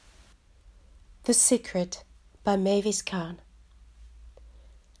The Secret by Mavis Karn.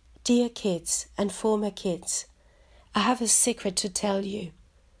 Dear kids and former kids, I have a secret to tell you.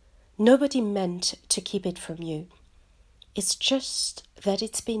 Nobody meant to keep it from you. It's just that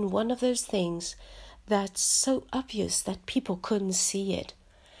it's been one of those things that's so obvious that people couldn't see it,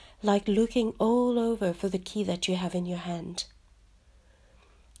 like looking all over for the key that you have in your hand.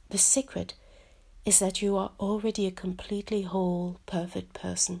 The secret is that you are already a completely whole, perfect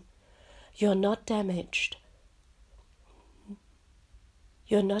person. You're not damaged.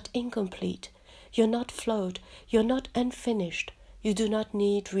 You're not incomplete. You're not flawed. You're not unfinished. You do not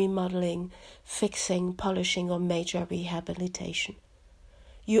need remodeling, fixing, polishing, or major rehabilitation.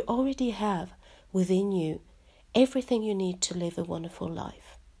 You already have within you everything you need to live a wonderful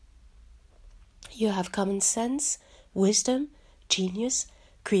life. You have common sense, wisdom, genius,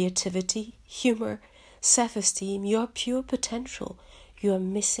 creativity, humor, self-esteem, your pure potential. You are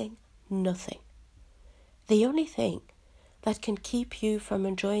missing nothing. The only thing that can keep you from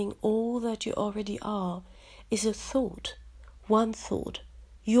enjoying all that you already are is a thought, one thought,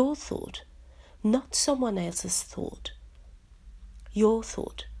 your thought, not someone else's thought. Your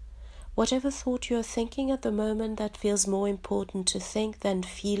thought. Whatever thought you are thinking at the moment that feels more important to think than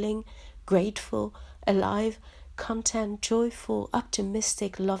feeling, grateful, alive, content, joyful,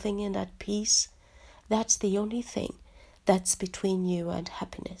 optimistic, loving, and at peace, that's the only thing that's between you and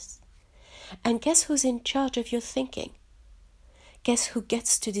happiness. And guess who's in charge of your thinking? Guess who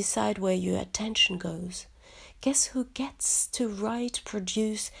gets to decide where your attention goes? Guess who gets to write,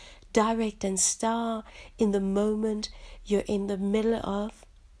 produce, direct, and star in the moment you're in the middle of?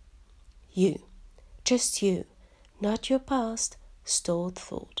 You. Just you. Not your past, stored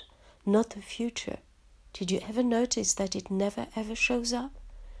thought. Not the future. Did you ever notice that it never ever shows up?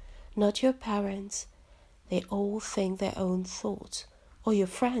 Not your parents. They all think their own thoughts. Or your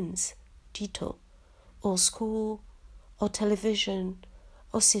friends. Dito, or school, or television,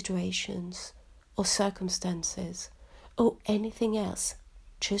 or situations, or circumstances, or anything else,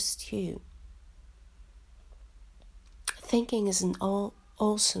 just you. Thinking is an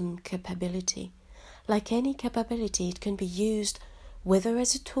awesome capability. Like any capability, it can be used whether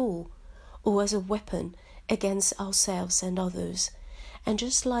as a tool or as a weapon against ourselves and others. And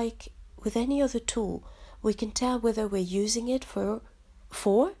just like with any other tool, we can tell whether we're using it for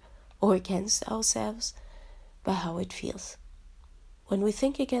or against ourselves by how it feels. When we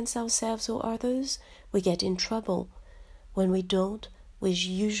think against ourselves or others, we get in trouble. When we don't, we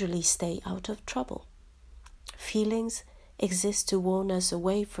usually stay out of trouble. Feelings exist to warn us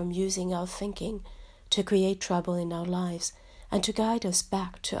away from using our thinking to create trouble in our lives and to guide us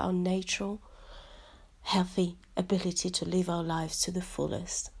back to our natural, healthy ability to live our lives to the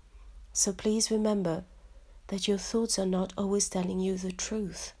fullest. So please remember that your thoughts are not always telling you the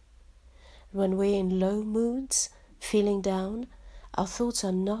truth. When we're in low moods, feeling down, our thoughts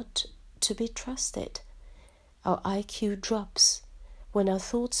are not to be trusted. Our IQ drops. When our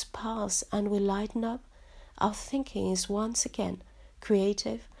thoughts pass and we lighten up, our thinking is once again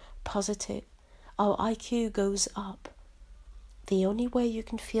creative, positive. Our IQ goes up. The only way you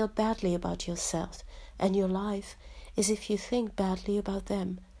can feel badly about yourself and your life is if you think badly about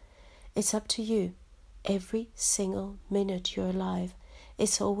them. It's up to you. Every single minute you're alive,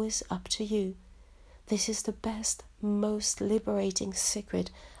 it's always up to you. This is the best, most liberating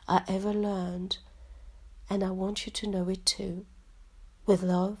secret I ever learned, and I want you to know it too. With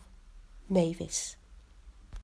love, Mavis.